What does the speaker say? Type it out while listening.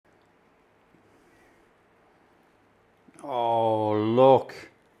Oh, look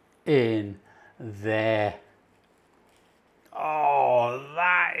in there. Oh,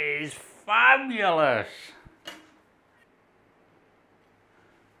 that is fabulous.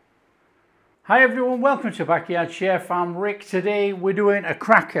 Hi everyone, welcome to Backyard Chef. I'm Rick. Today we're doing a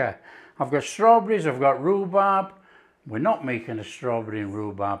cracker. I've got strawberries, I've got rhubarb. We're not making a strawberry and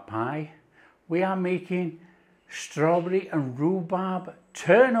rhubarb pie. We are making strawberry and rhubarb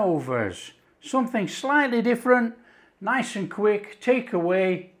turnovers. Something slightly different, nice and quick, take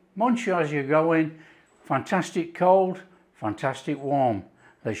away, munch as you're going. Fantastic cold, fantastic warm.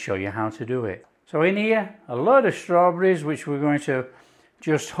 Let's show you how to do it. So in here, a load of strawberries, which we're going to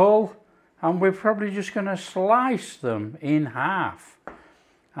just hull, and we're probably just going to slice them in half.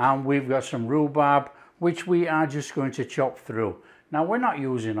 And we've got some rhubarb, which we are just going to chop through. Now we're not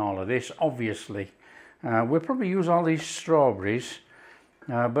using all of this, obviously. We'll probably use all these strawberries,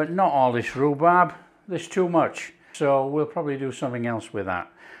 but not all this rhubarb. There's too much. So we'll probably do something else with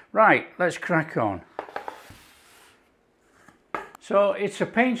that. Right, let's crack on. So it's a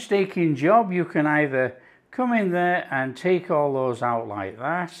painstaking job. You can either come in there and take all those out like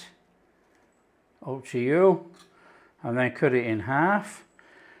that, up to you, and then cut it in half,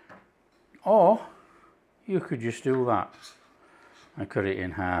 or you could just do that and cut it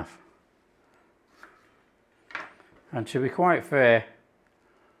in half. And to be quite fair,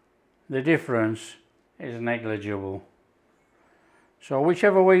 the difference is negligible. So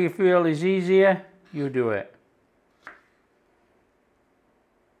whichever way you feel is easier, you do it.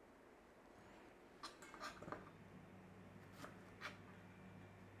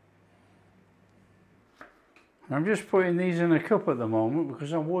 I'm just putting these in a cup at the moment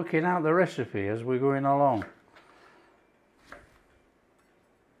because I'm working out the recipe as we're going along.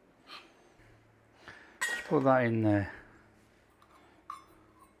 Let's put that in there.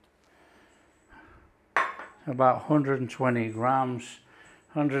 About 120 grams.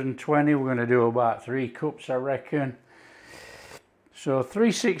 120, we're going to do about 3 cups, I reckon. So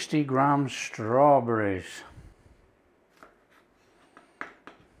 360 grams strawberries.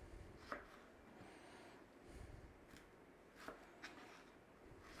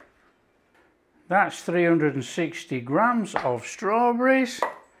 That's 360 grams of strawberries,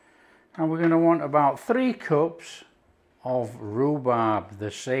 and we're going to want about 3 cups of rhubarb,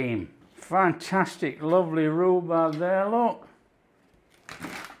 the same. Fantastic, lovely rhubarb there, look.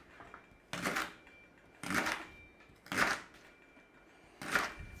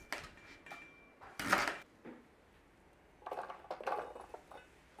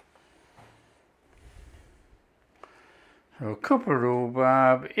 So a cup of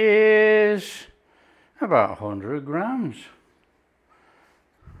rhubarb is about 100 grams.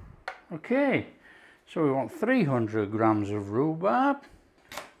 Okay, so we want 300 grams of rhubarb.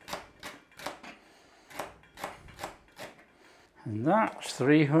 And that's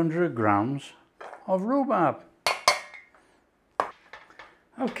 300 grams of rhubarb.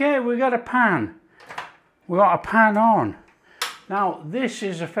 Okay, we got a pan. We got a pan on. Now, this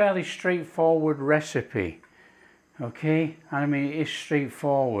is a fairly straightforward recipe. Okay, I mean, it's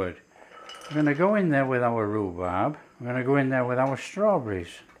straightforward. We're going to go in there with our rhubarb. We're going to go in there with our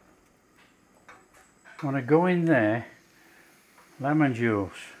strawberries. We're going to go in there, lemon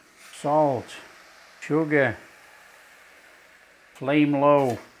juice, salt, sugar, flame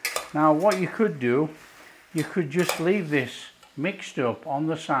low. Now what you could do, you could just leave this mixed up on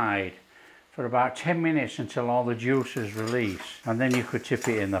the side for about 10 minutes until all the juice is released, and then you could tip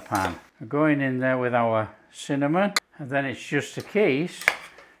it in the pan. We're going in there with our cinnamon, and then it's just a case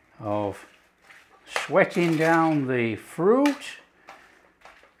of sweating down the fruit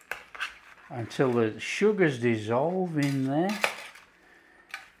until the sugars dissolve in there,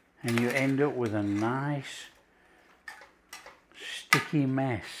 and you end up with a nice sticky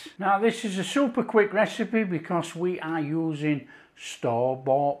mess. Now this is a super quick recipe because we are using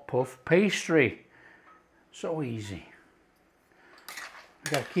store-bought puff pastry. So easy.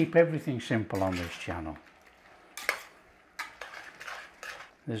 We've got to keep everything simple on this channel.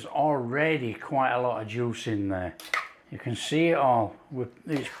 There's already quite a lot of juice in there. You can see it all.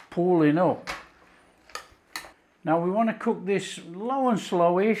 It's pooling up. Now we want to cook this low and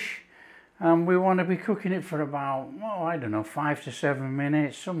slowish, and we want to be cooking it for about, oh, I don't know, 5 to 7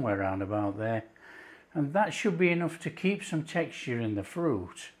 minutes, somewhere around about there. And that should be enough to keep some texture in the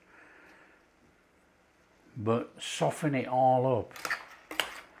fruit, but soften it all up.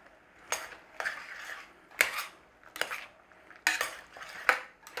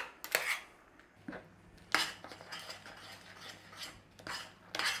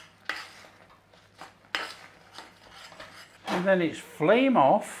 And then it's flame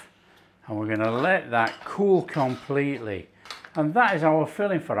off and we're going to let that cool completely. And that is our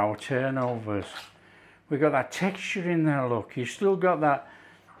filling for our turnovers. We've got that texture in there, look. You've still got that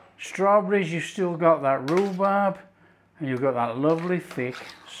strawberries, you've still got that rhubarb, and you've got that lovely thick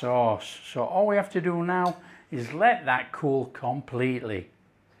sauce. So all we have to do now is let that cool completely.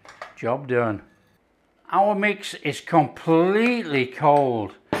 Job done. Our mix is completely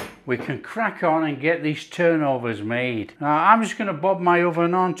cold. We can crack on and get these turnovers made. Now I'm just going to bob my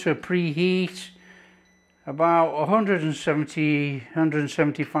oven on to preheat about 170,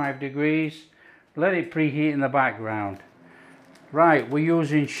 175 degrees. Let it preheat in the background. Right, we're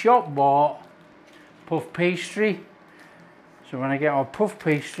using shop bought puff pastry. So we're going to get our puff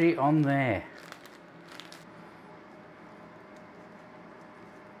pastry on there.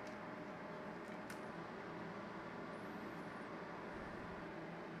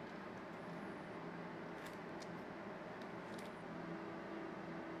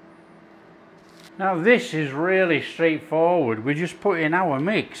 Now this is really straightforward. We're just putting our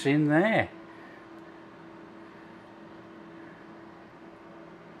mix in there.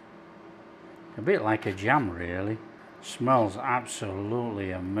 A bit like a jam really. Smells absolutely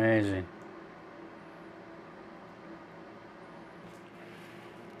amazing.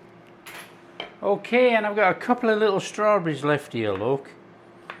 Okay, and I've got a couple of little strawberries left here, look,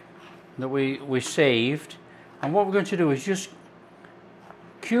 that we saved. And what we're going to do is just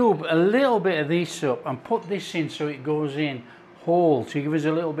cube a little bit of this up and put this in so it goes in whole to give us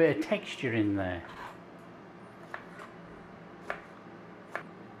a little bit of texture in there.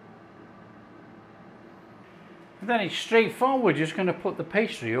 And then it's straightforward, just going to put the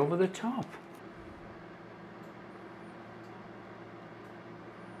pastry over the top.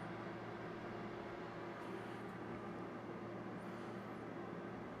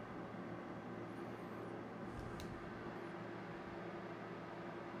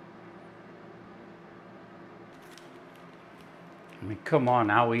 I mean, come on,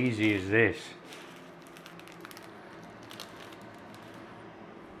 how easy is this?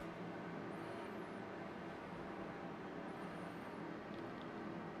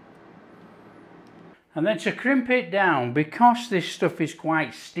 And then to crimp it down, because this stuff is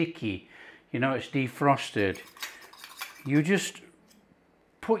quite sticky, you know, it's defrosted, you just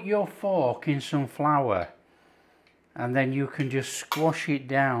put your fork in some flour and then you can just squash it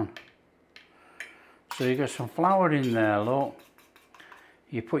down. So you got some flour in there, look.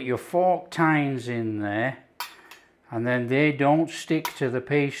 You put your fork tines in there and then they don't stick to the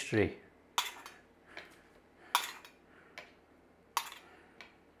pastry.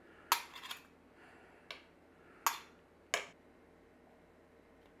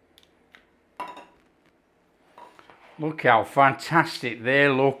 Look how fantastic they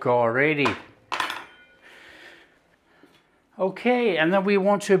look already. Okay, and then we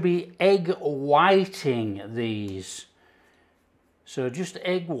want to be egg whiting these. So just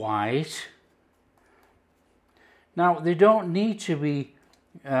egg white. Now they don't need to be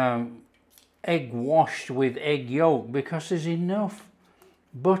egg washed with egg yolk because there's enough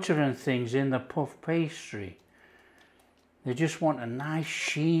butter and things in the puff pastry. They just want a nice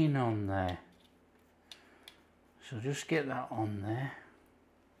sheen on there. So just get that on there.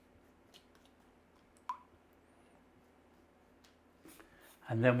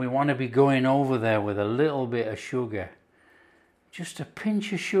 And then we want to be going over there with a little bit of sugar. Just a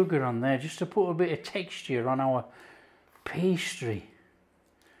pinch of sugar on there, just to put a bit of texture on our pastry.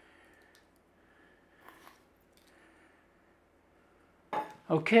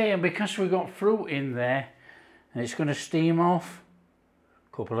 Okay, and because we've got fruit in there, and it's going to steam off,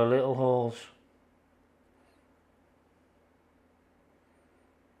 a couple of little holes.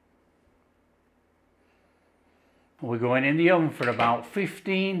 We're going in the oven for about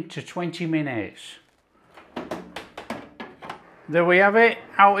 15 to 20 minutes. There we have it,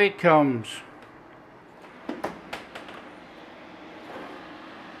 out it comes.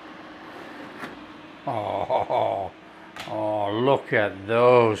 Oh, look at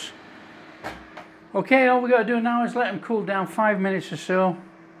those. Okay, all we got to do now is let them cool down 5 minutes or so,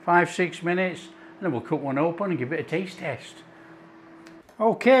 5-6 minutes, and then we'll cut one open and give it a taste test.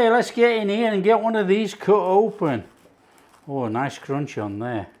 Okay, let's get in here and get one of these cut open. Oh, nice crunch on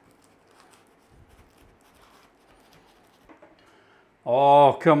there.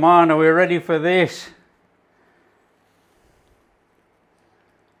 Oh, come on, are we ready for this?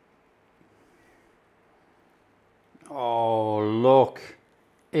 Oh, look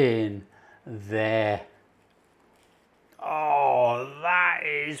in there. Oh, that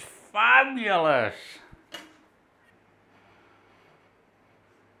is fabulous.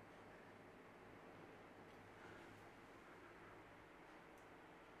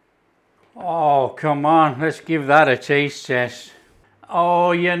 Oh, come on, let's give that a taste test.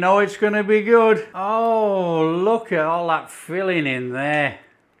 Oh, you know it's going to be good. Oh, look at all that filling in there.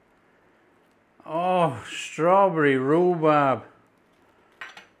 Oh, strawberry rhubarb.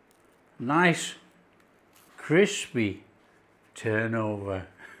 Nice, crispy turnover.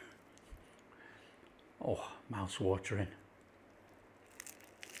 Oh, mouth's watering.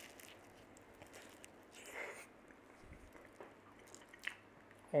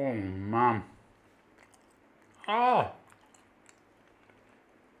 Oh, man. Oh.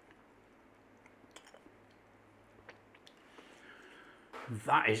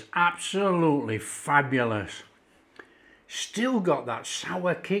 That is absolutely fabulous. Still got that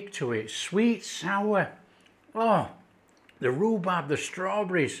sour kick to it, sweet, sour. Oh, the rhubarb, the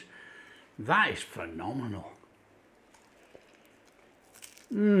strawberries, that is phenomenal.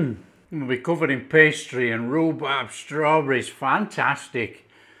 We'll be covered in pastry and rhubarb, strawberries, fantastic.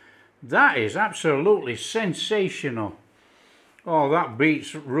 That is absolutely sensational. Oh, that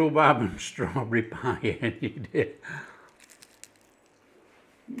beats rhubarb and strawberry pie any day.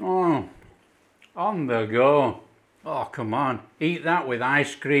 Oh, on the go. Oh, come on. Eat that with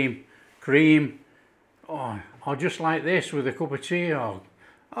ice cream, cream. Oh, or just like this with a cup of tea.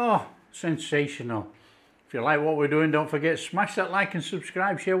 Oh, sensational. If you like what we're doing, don't forget, smash that like and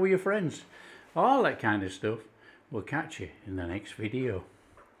subscribe, share with your friends. All that kind of stuff. We'll catch you in the next video.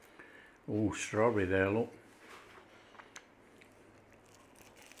 Oh, strawberry there, look.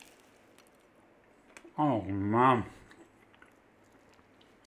 Oh, man.